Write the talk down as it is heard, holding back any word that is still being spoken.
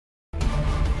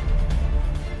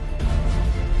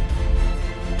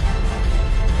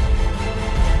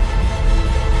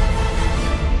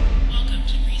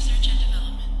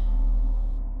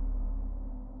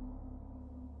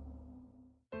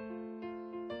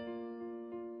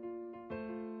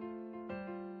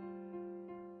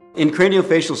In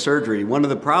craniofacial surgery, one of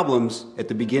the problems at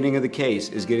the beginning of the case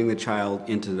is getting the child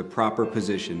into the proper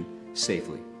position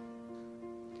safely.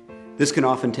 This can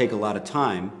often take a lot of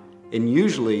time, and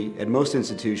usually, at most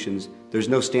institutions, there's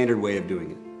no standard way of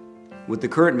doing it. With the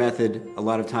current method, a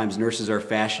lot of times nurses are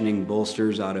fashioning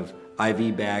bolsters out of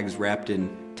IV bags wrapped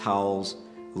in towels.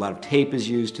 A lot of tape is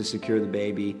used to secure the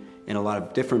baby, and a lot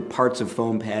of different parts of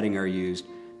foam padding are used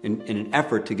in an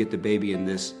effort to get the baby in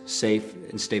this safe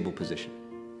and stable position.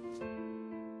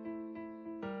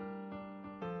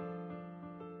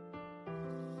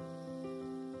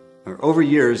 Over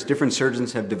years, different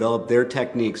surgeons have developed their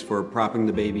techniques for propping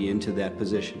the baby into that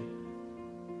position.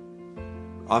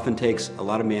 Often takes a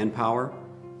lot of manpower,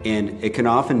 and it can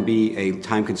often be a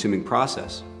time-consuming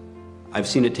process. I've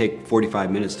seen it take 45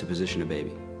 minutes to position a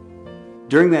baby.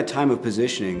 During that time of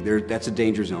positioning, that's a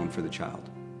danger zone for the child.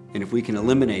 And if we can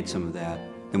eliminate some of that,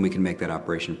 then we can make that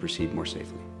operation proceed more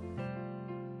safely.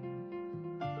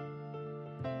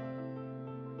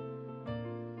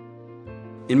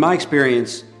 In my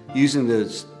experience, using the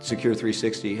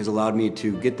Secure360 has allowed me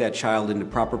to get that child into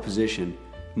proper position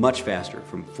much faster,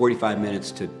 from 45 minutes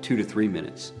to 2 to 3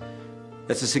 minutes.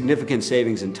 That's a significant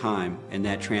savings in time, and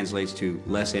that translates to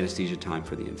less anesthesia time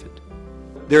for the infant.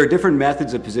 There are different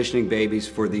methods of positioning babies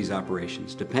for these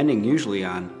operations, depending usually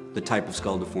on the type of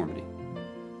skull deformity.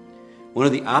 One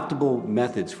of the optimal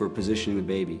methods for positioning the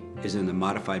baby is in the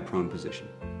modified prone position.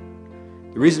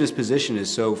 The reason this position is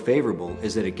so favorable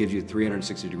is that it gives you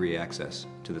 360-degree access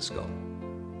to the skull.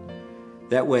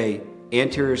 That way,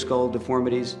 anterior skull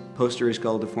deformities, posterior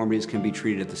skull deformities can be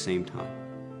treated at the same time.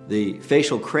 The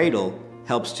facial cradle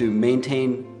helps to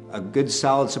maintain a good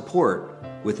solid support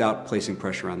without placing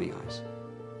pressure on the eyes.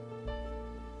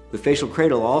 The facial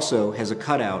cradle also has a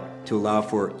cutout to allow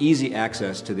for easy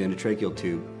access to the endotracheal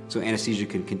tube, so anesthesia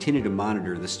can continue to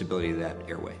monitor the stability of that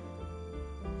airway.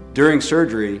 During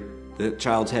surgery, the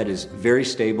child's head is very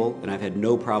stable, and I've had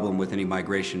no problem with any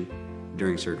migration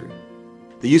during surgery.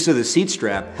 The use of the seat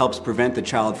strap helps prevent the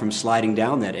child from sliding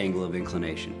down that angle of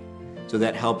inclination, so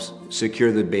that helps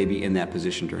secure the baby in that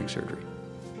position during surgery.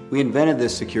 We invented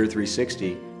this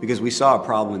Secure360 because we saw a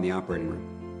problem in the operating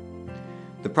room.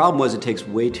 The problem was it takes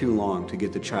way too long to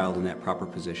get the child in that proper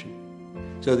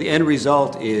position. So the end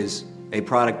result is a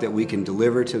product that we can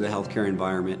deliver to the healthcare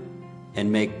environment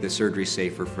and make the surgery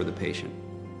safer for the patient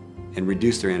and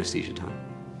reduce their anesthesia time.